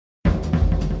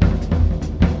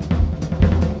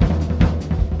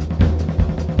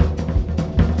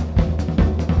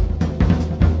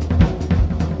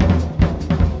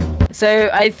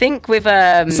So I think with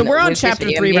So we're on chapter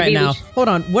 3 right now. we Hold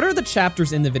on. What are the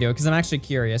chapters in the video? Because I'm actually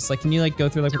curious. Like, can you like go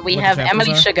through like? we what have the chapters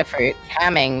Emily are? Sugarfruit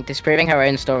camming, disproving her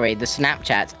own story, the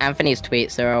Snapchats, Anthony's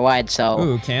tweets, they're a wide soul.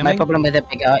 Ooh, camming? My problem with a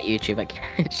big art YouTuber.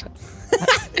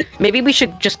 Maybe we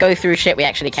should just go through shit we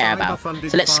actually care about. So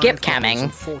let's skip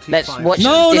camming. Let's watch.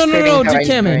 No, do disproving her own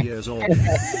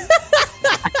camming.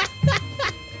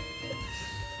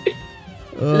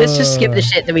 Let's just skip the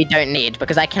shit that we don't need,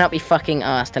 because I cannot be fucking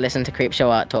asked to listen to Creepshow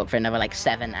Art talk for another like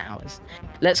 7 hours.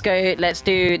 Let's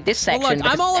do this section. Well, look,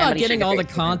 I'm all about Emily getting all the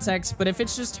Sugarfruit- context, but if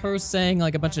it's just her saying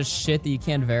like a bunch of shit that you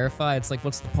can't verify, it's like,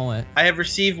 what's the point? I have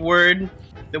received word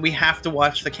that we have to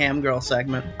watch the cam girl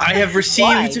segment. I have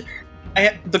received.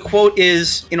 The quote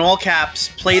is, in all caps,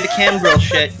 play the cam girl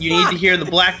shit. You need to hear the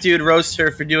black dude roast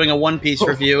her for doing a One Piece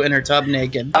review in her tub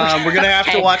naked. We're gonna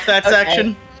have to watch that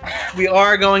section. We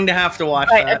are going to have to watch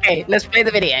that. Okay, let's play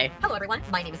the video. Hello everyone,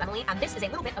 my name is Emily, and this is a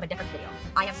little bit of a different video.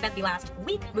 I have spent the last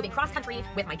week moving cross-country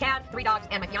with my cat, 3 dogs,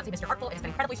 and my fiancé, Mr. Artful. It has been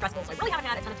incredibly stressful, so I really haven't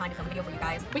had a ton of time to film a video for you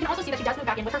guys. We can also see that she does move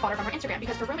back in with her father from her Instagram,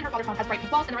 because her room in her father's home has bright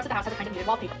pink walls, and the rest of the house has a kind of muted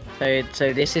wallpaper.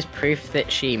 So this is proof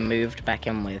that she moved back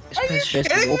in with. Are you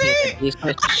kidding me? He's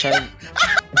supposed to show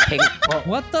pink.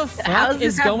 What the How fuck does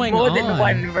is this have going more on? than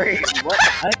one room? What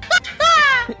the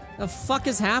fuck? The fuck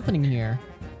is happening here?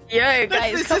 Yo,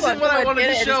 guys, This come isn't on, what I come on, wanted to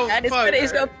get it. show,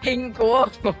 He's got pink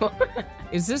wall.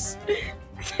 Is this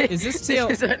This Teal?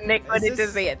 is what Nick wanted to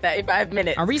see at 35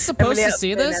 minutes. Are we supposed Emily to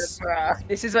see Outfit in this? her bra.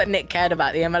 This is what Nick cared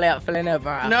about, the Emily Outfit in her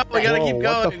bra. No, we gotta keep Whoa,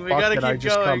 what the going. We fuck gotta did I keep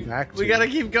just come going. back We to? gotta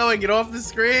keep going. Get off the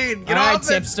screen. Get All right, off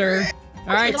the tipster.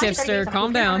 All right, tipster,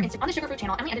 calm down. On the Sugarfruit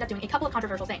channel, Emily ended up doing a couple of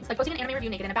controversial things, like posting an anime review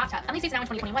naked in a bathtub. Emily states now in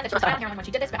 2021 that she was high on heroin when she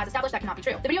did this, but has established that cannot be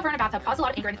true. The video of her in a bathtub caused a lot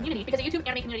of anger in the community, because the YouTube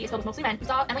anime community is filled with mostly men who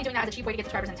saw Emily doing that as a cheap way to get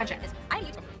subscribers and attention.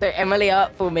 So Emily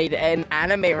Artful made an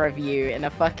anime review in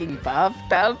a fucking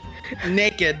bathtub.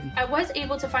 naked. I was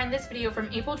able to find this video from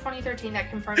April 2013 that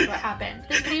confirms what happened.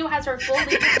 This video has her full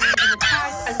legal name in the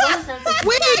tags, as well as notes that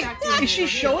she's back to Is she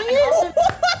review. showing And it? also-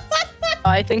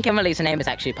 I think Emily's name is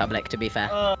actually public, to be fair.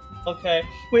 Okay.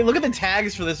 Wait, look at the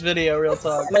tags for this video, real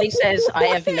talk. Emily says, I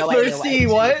have no idea Thirsty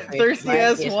what? Thirsty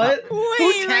ass what?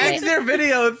 Who tags their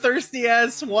video thirsty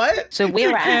ass what? So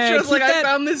we're at... Just like keep I that-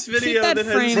 found this video keep that that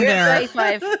frame has... there.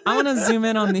 35. I want to zoom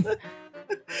in on the.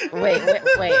 Wait.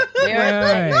 We're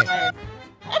at...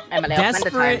 Emily, I'll find the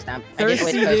Desperate, timestamp. I didn't always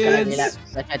thirsty post when I dudes.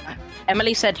 relapsed.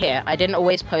 Emily said here, I didn't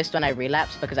always post when I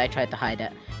relapsed because I tried to hide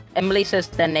it. Emily says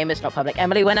their name is not public.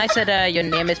 Emily, when I said your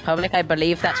name is public, I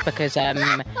believe that's because I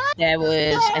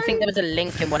think there was a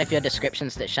link in one of your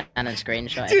descriptions that Shannon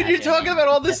screenshotted. Dude, you're talking about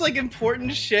all this like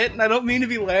important shit, and I don't mean to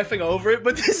be laughing over it,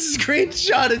 but this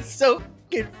screenshot is so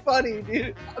fucking funny,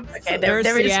 dude. Okay, there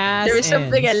is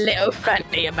something a little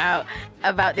funny about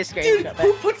this Dude, screenshot.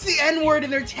 who puts the N-word in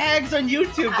their tags on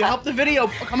YouTube to help the video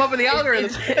come up in the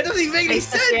algorithm? That doesn't even make any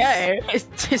sense! SEO.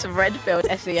 It's just red-filled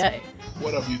SEO.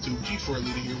 What up, YouTube? G4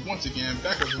 Leader here once again,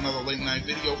 back with another late night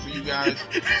video for you guys.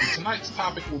 And tonight's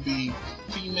topic will be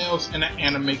females in the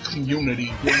anime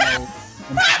community, you know,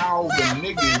 and how the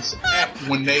niggas act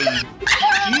when they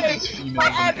see these females in the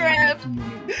anime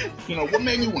community. You know, what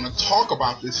made me want to talk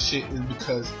about this shit is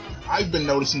because I've been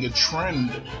noticing a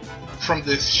trend from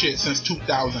this shit since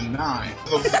 2009.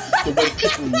 The way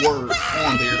people were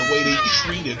on there, the way they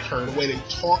treated her, the way they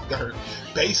talked to her.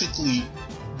 Basically,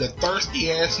 the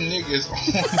thirsty ass niggas on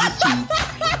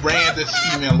YouTube ran this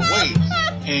female away.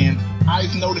 And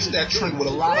I've noticed that trend with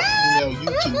a lot of female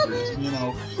YouTubers, you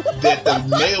know, that the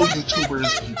male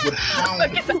YouTubers would hound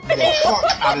the fuck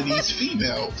out of these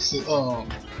females,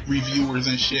 reviewers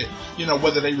and shit, you know,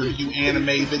 whether they review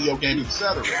anime, video games,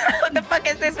 etc. What the fuck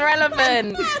is this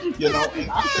relevant? You know, and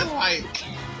I feel like,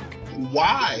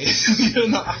 why? You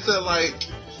know, I feel like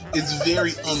it's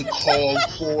very uncalled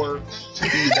for to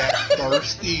be that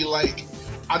thirsty. Like,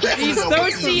 I just want to know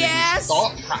what the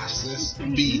thought process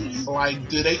be. Like,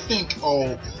 do they think,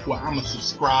 oh, well, I'm gonna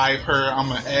subscribe her, I'm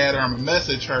gonna add her, I'm gonna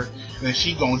message her, and then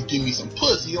she gonna give me some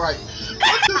pussy? Like,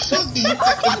 what the fuck do you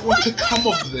think is going to come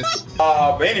of this?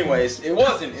 But anyways, it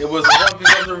wasn't. It was a One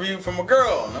Piece review from a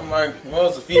girl, and I'm like, well,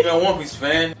 it's a female One Piece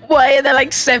fan. Why are there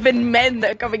like 7 men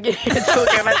that are coming in here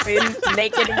talking about being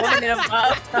naked woman in a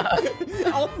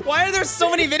bathtub? Why are there so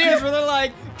many videos where they're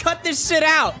like, cut this shit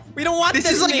out? We don't want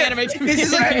this in the anime community.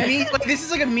 This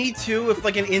is like a Me Too if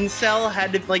like an incel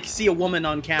had to like see a woman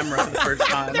on camera for the first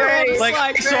time. They're all just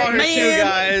like saw her man, two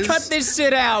guys. cut this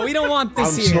shit out. We don't want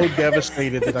this I'm here. so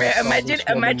devastated that I saw this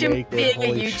woman Imagine naked. being a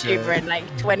Holy YouTuber shit. in like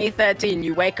 2013.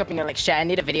 You wake up and you're like, shit, I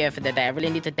need a video for the day. I really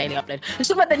need to daily upload. This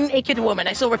is about the naked woman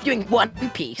I saw reviewing One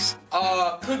Piece.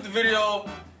 Click the video,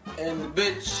 and the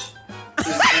bitch is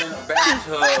in a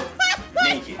bathtub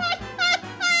naked.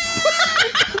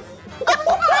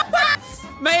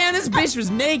 Man, this bitch was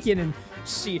naked and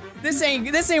shit. This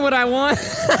ain't what I want.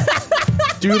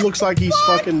 Dude looks like he's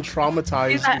fucking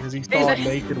traumatized because he saw a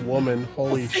naked woman.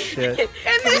 Holy shit.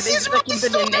 And this is looking for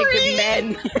the naked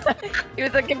men. He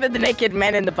was looking for the naked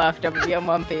men in the bathtub with your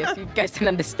One Piece. You guys don't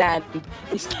understand.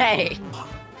 He's gay.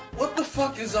 What the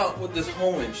fuck is up with this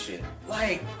hoeing shit?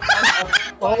 Like,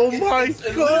 Oh my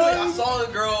literally, god. I saw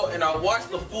the girl and I watched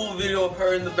the full video of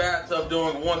her in the bathtub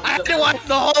doing one. I had to watch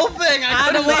the whole thing. I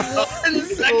couldn't wait 1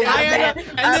 second.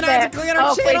 And then I had to click on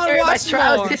her channel and watch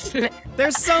more.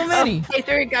 There's so many. Hey,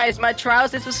 through guys, my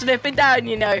trousers were slipping down,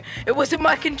 you know. It wasn't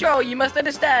my control, you must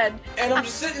understand. And I'm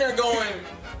just sitting there going,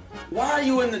 why are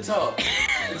you in the tub?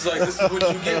 It's like, this is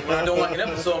what you get when I don't like an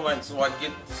episode. I'm like, so I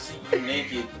get to see you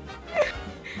naked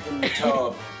in the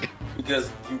tub because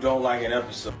you don't like an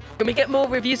episode. Can we get more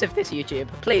reviews of this, YouTube?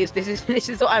 Please, this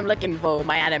is what I'm looking for,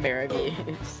 my anime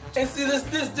reviews. And see, there's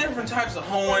different types of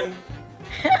hoeing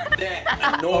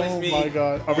that annoys me. Oh my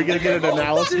god. Are we gonna get an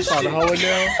analysis on hoeing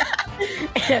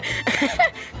now?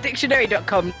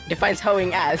 Dictionary.com defines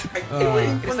hoeing as.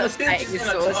 When the bitch is in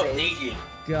a tub naked,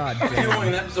 God if you're damn. doing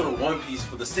an episode of One Piece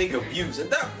for the sake of views, at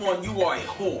that point you are a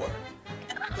whore.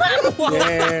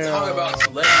 Damn. Talk about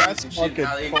celebrities That's and shit,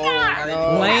 how they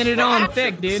fucking Laying it on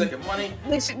thick, dude. For the sake of money.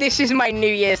 This is my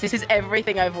New Year's. This is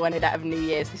everything I've wanted out of New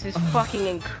Year's. This is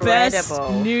fucking Best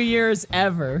incredible. New Year's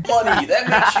ever. Money, that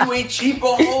makes you a cheaper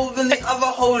hoe than the other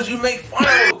hoes you make fun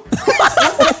of.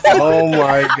 Oh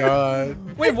my god.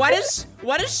 Wait, why does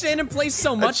Shannon play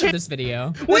so much of this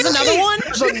video? There's another one?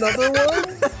 There's another one?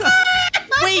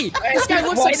 Wait, this guy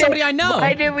looks like somebody I know.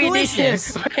 Why do we Who need is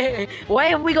this? this? Why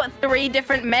have we got 3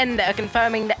 different men that are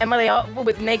confirming that Emily Artful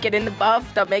was naked in the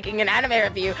bathtub making an anime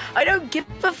review? I don't give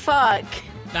a fuck.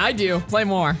 I do. Play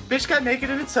more. Bitch got naked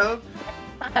in the tub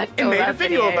and Oh, made a that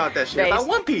video about that shit, about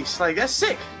One Piece. Like, that's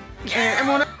sick. And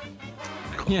everyone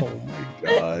Yeah. Oh my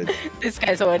god. This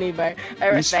guy's horny, bro. I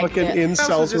These respect fucking it.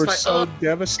 incels just were like, so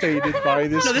devastated by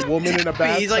this No, this woman in a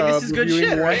bathtub he's like, this is good reviewing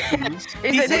shit, One right? Piece.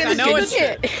 Is it I know good it's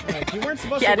shit? Like, you weren't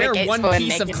supposed Yeah, to wear the one gates for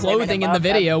piece of naked women clothing in the above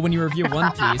them. video when you review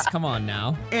One Piece. Come on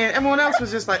now. and everyone else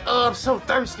was just like, oh, I'm so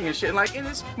thirsty and shit. And like, and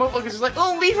this motherfucker's just like,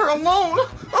 oh, leave her alone.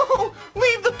 Oh,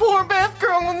 leave the poor bath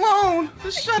girl alone.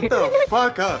 Just shut the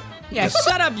fuck up. Yeah,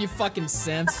 shut up, you fucking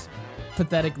simps.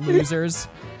 Pathetic losers.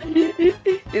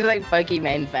 He's like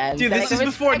Pokemon fans. Dude, this is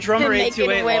before Drummer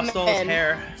 828 lost all his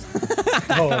hair.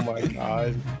 Oh my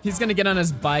god. He's gonna get on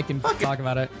his bike and talk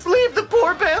about it. Leave the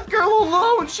poor bath girl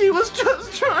alone. She was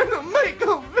just trying to make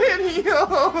a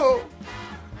video.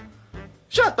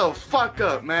 Shut the fuck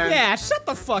up, man. Yeah, shut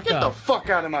the fuck Get the up. fuck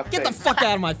out of my face. Get the fuck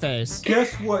out of my face.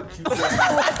 Guess what, you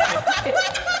guys?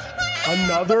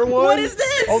 Another one? What is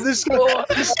this? Oh, this got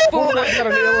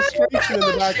an illustration in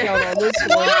the background on this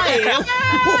one.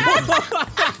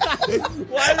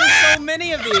 Why are there so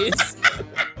many of these?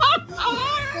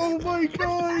 Oh my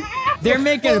god. They're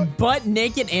making butt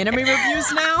naked anime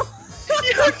reviews now?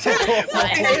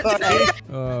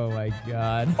 Oh my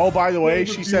god. Oh, by the way,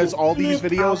 she says all these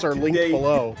videos are linked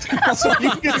below. So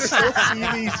you can still see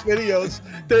these videos.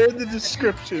 They're in the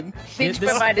description. She's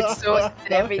provided source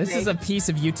and everything. This is a piece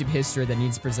of YouTube history that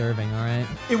needs preserving, alright?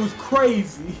 It was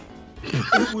crazy.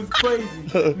 It was crazy.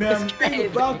 Now, the thing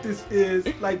about this is,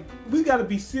 like, we gotta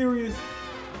be serious.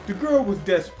 The girl was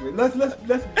desperate. Let's keep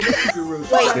it real.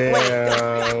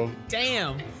 Damn.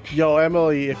 Damn. Yo,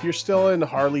 Emily, if you're still in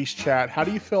Harley's chat, how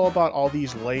do you feel about all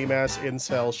these lame-ass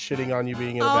incels shitting on you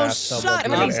being in a Oh, bathtub? shut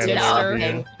while Emily's doing an up, anime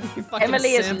laughing. video? You fucking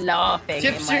Emily is simp. laughing.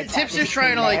 in my Tips chat. is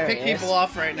trying to like pick Hilarious. people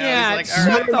off right now. Yeah, He's like, all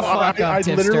shut right, the fuck up,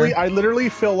 tipster. I literally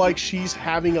feel like she's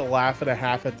having a laugh and a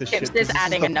half at this shit. Tipster's 'cause this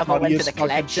adding is the another one to funniest the fucking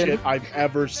collection. shit I've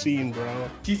ever seen, bro.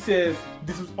 She says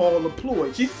this was all a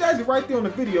ploy. She says it right there on the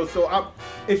video. So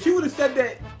if she would have said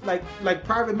that like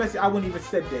private message, I wouldn't even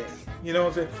said that. You know what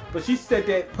I'm saying? But she said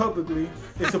that publicly.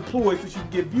 It's a ploy so she can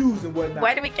get views and whatnot.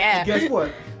 Why do we care? And guess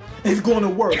what? It's going to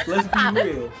work. Let's be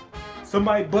real.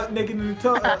 Somebody butt naked in the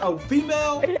tub, a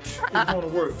female, it's going to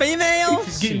work. Female?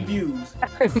 She's getting views.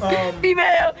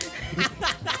 Female.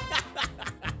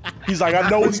 He's like, I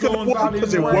know it's gonna work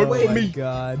because it worked for Oh my me.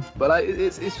 god. But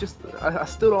it's just I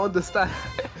still don't understand.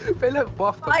 They let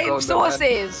bathtub girl in there, man.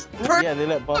 Sources. Yeah, they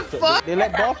let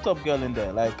bathtub girl in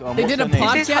there. Like They what's did a her name?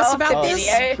 podcast about this?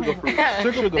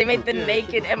 Video. They made the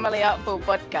naked Emily Artful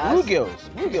podcast. Blue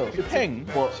girls, peng.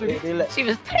 But they let She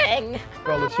was peng.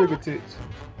 Girl with sugar tits.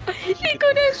 She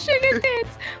could have sugar tits.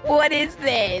 What is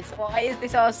this? Why is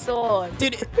this our sword?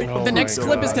 Dude, Oh the next my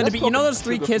clip is God. gonna be, you know those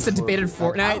 3 kids that debated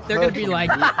Fortnite? They're gonna be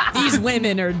like, these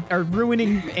women are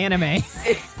ruining anime.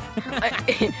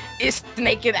 Is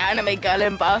naked anime girl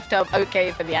in bathtub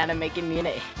okay for the anime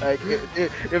community? Like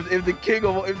if the king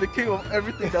of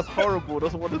everything that's horrible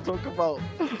doesn't want to talk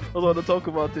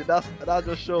about it, that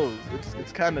just shows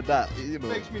it's kind of that, you know.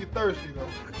 Makes me thirsty though.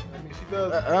 I mean, she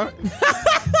does.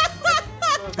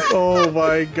 Oh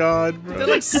my god, bro. They're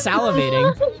like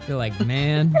salivating. They're like,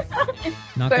 man,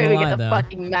 not gonna lie Get the though.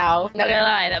 fucking mouth. Not gonna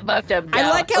lie, that bathtub girl. I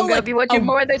like how I'm gonna like be watching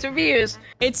more of those reviews.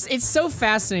 It's so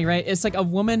fascinating, right? It's like a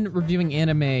woman reviewing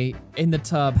anime in the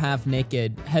tub, half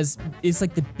naked, is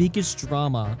like the biggest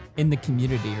drama in the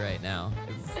community right now.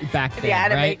 Back then,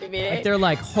 anime right? community. Like they're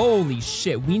like, holy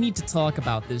shit, we need to talk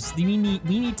about this. We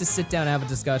need to sit down and have a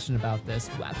discussion about this.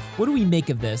 What do we make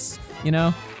of this? You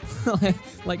know,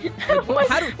 like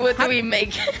what do we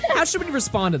make? How should we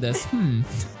respond to this?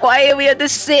 Why are we on the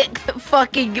 6th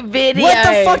fucking video? What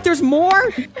the fuck? There's more?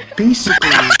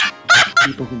 Basically,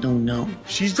 people who don't know.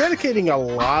 She's dedicating a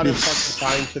lot of fucking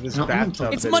time to this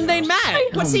bathtub. It's Mundane Matt.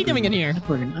 What's he doing in here?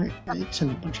 Yeah,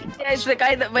 it's the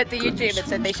guy that went to YouTube and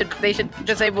said they should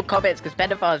disable comments because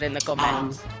pedophiles are in the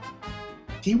comments.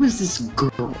 There was this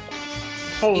girl.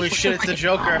 Holy shit, it's the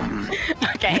Joker.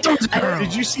 Okay.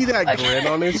 Did you see that grin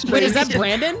on his face? Wait, is that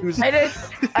Brandon?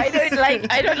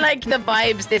 I don't like the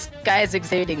vibes this guy is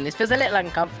exuding. This feels a little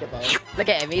uncomfortable. Look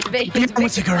at him. He's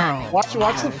a girl. Watch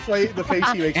the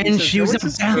face he makes. And she was in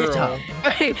the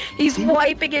bathtub. He's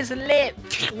wiping his lip.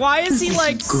 Why is he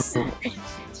like? Oh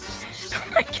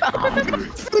my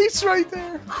god. Face right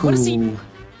there. What is he?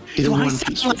 Do I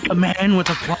sound like a man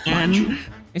with a plan?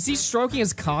 Is he stroking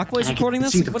his cock while he's recording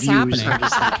this? What's happening?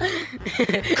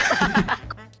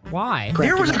 Why?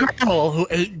 There was a girl who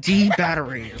ate D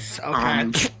batteries.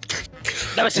 Okay.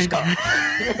 That was his girl.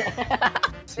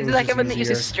 This is like everyone that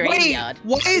uses StreamYard.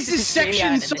 Why is this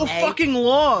section so fucking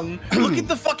long? Look at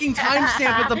the fucking timestamp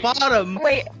at the bottom.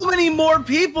 Wait. How many more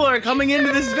people are coming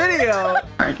into this video?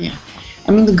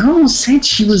 I mean, the girl said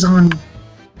she was on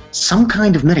some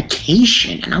kind of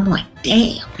medication, and I'm like,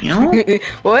 damn, you know?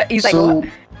 What? He's like, so, what?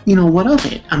 You know, what of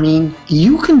it? I mean,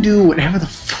 you can do whatever the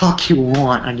fuck you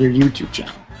want on your YouTube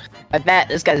channel. I bet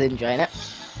this guy's enjoying it.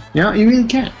 Yeah, you really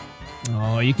can.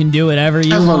 Oh, you can do whatever you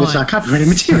want. As long as it's not copyrighted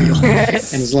material. And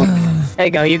as long There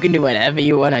you go, you can do whatever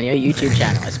you want on your YouTube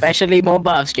channel, especially more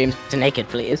bath streams to naked,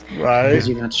 please. Right.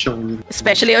 You're not showing you.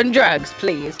 Especially on drugs,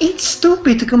 please. It's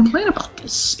stupid to complain about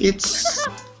this. It's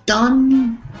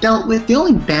done, dealt with. The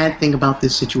only bad thing about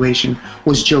this situation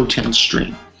was Joe 10's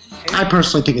stream. I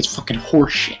personally think it's fucking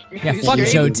horseshit. Yeah, fuck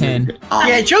Joe 10.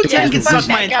 Yeah, Joe 10 can suck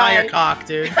my guy. entire cock,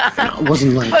 dude. It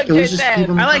wasn't like Fuck it was Joe just 10.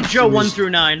 people. I like Joe 1 through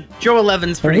 9. Joe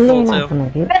 11's pretty cool too.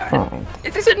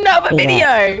 Is this another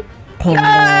video? No!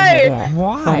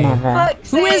 Why? Fuck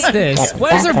Who is this?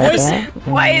 What is her voice?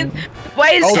 Why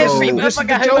is Oh, every this is the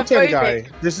motherfucker Joe 10 homophobic? guy.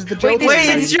 This is the Joe 10 Wait,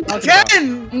 guy. it's you're Joe talking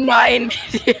about. 10! 9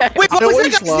 videos. Wait, what was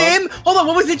always that guy's love- name? Hold on,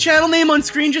 what was the channel name on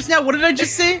screen just now? What did I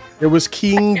just say? It was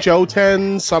King Joe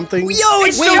 10 something. Yo,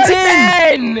 it's Joe Joe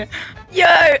 10! 10! Yo,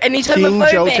 and he's King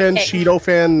homophobic. Joe 10 Cheeto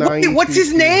Fan 9. Wait, what's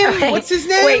his name? What's his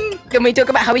name? Wait, can we talk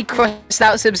about how he crossed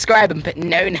out subscribe and put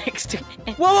no next to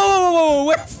it?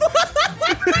 Whoa,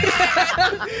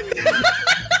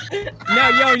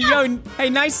 No, yo, hey,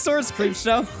 nice source,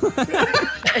 Creepshow.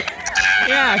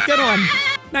 Yeah, good one.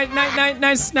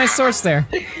 Nice source there.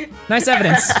 Nice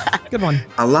evidence. Good one.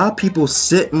 A lot of people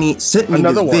sent me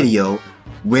Another this one. video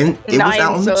when it was 9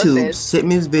 out on the tube. sources. Sent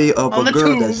me this video of On a the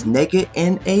girl tube. that's naked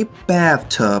in a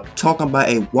bathtub talking about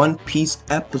a One Piece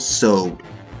episode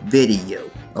video.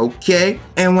 Okay,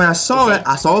 and when I saw it,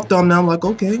 I saw a thumbnail. I'm like,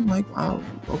 okay,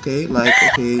 okay, I'm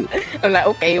like,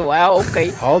 okay, wow,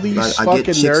 okay. All these Like, I fucking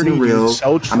get chicks nerdy and real. dudes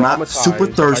so I'm not traumatized super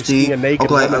by thirsty. seeing a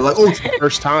naked Okay, woman. like, oh. It's the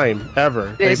first time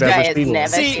ever This they've guy ever has seen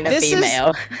never one. seen a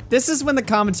female. This is when the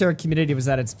commentary community was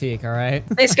at its peak, all right?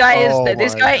 This guy Oh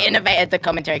this my guy God. innovated the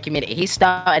commentary community. He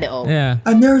started it all. Yeah.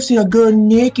 I've never seen a girl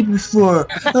naked before.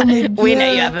 Oh my We know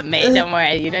God. you haven't, mate. Don't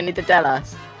worry. You don't need to tell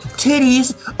us.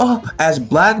 Titties. Oh, as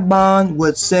Black Bond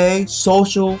would say,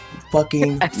 social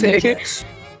fucking I see. rejects.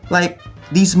 Like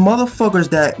these motherfuckers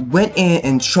that went in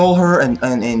and troll her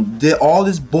and did all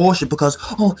this bullshit because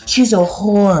she's a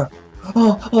whore.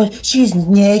 Oh, she's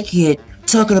naked.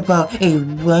 Talking about a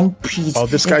One Piece. Oh,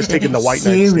 this guy's taking the white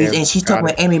knight series, stance. and she's Got talking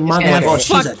it. about Amy Manga Yeah. like, oh, she's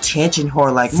Fuck. a attention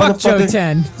whore. Like, Fuck Joe motherfucker,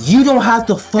 10. you don't have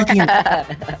to fucking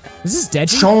Is this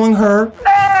Deji? trolling her.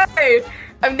 No!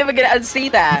 I'm never gonna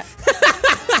unsee that.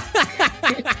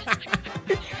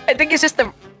 I think it's just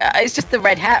the It's just the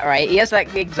red hat, right? He has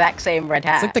like the exact same red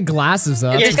hat. It's like the glasses,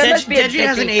 though. Yes, It's gonna be a Deji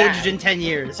hasn't Deji fan. aged in 10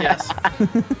 years, yes.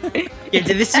 Yeah,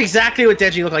 this is exactly what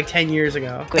Deji looked like 10 years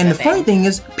ago. And the funny thing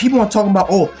is, people are talking about,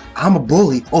 oh, I'm a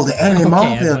bully. Oh, the anime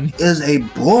mafia is a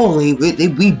bully.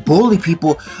 We bully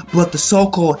people, but the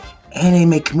so-called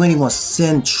anime community wants to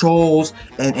send trolls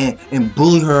and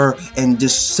bully her and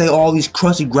just say all these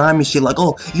crusty, grimy shit like,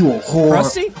 oh, you a whore.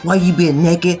 Crusty? Why you being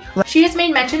naked? Like, she has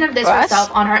made mention of this What?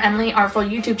 herself on her Emily Artful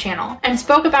YouTube channel and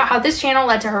spoke about how this channel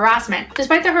led to harassment.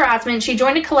 Despite the harassment, she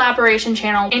joined a collaboration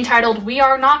channel entitled We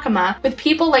Are Nakama with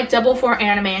people like Double 4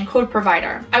 Anime and Code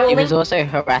Provider. I will He link was also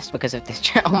harassed because of this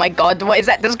channel. Oh my god, what is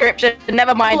that description?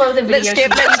 Never mind. below the Let's video.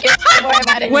 skip, let's skip. Don't worry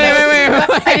about it. Wait.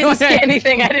 I didn't see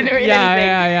anything. I didn't read anything.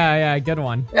 Yeah. Good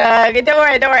one. Okay, don't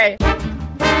worry, don't worry.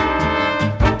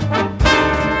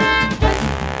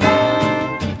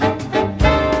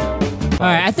 All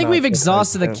right, I think we've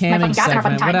exhausted the My camming fucking guys are segment.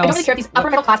 fucking What time. I don't really else? care if he's upper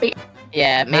middle class, but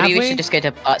Yeah, maybe Have we we? should just go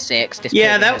to part 6. Just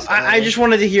Yeah, put it I just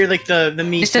wanted to hear like the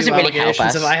Me This Too doesn't really help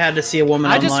allegations us. if I had to see a woman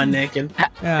I just- online naked.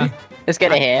 Yeah. Let's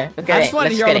get it here. I just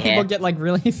want to Let's hear get other it here. people get like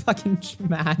really fucking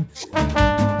mad.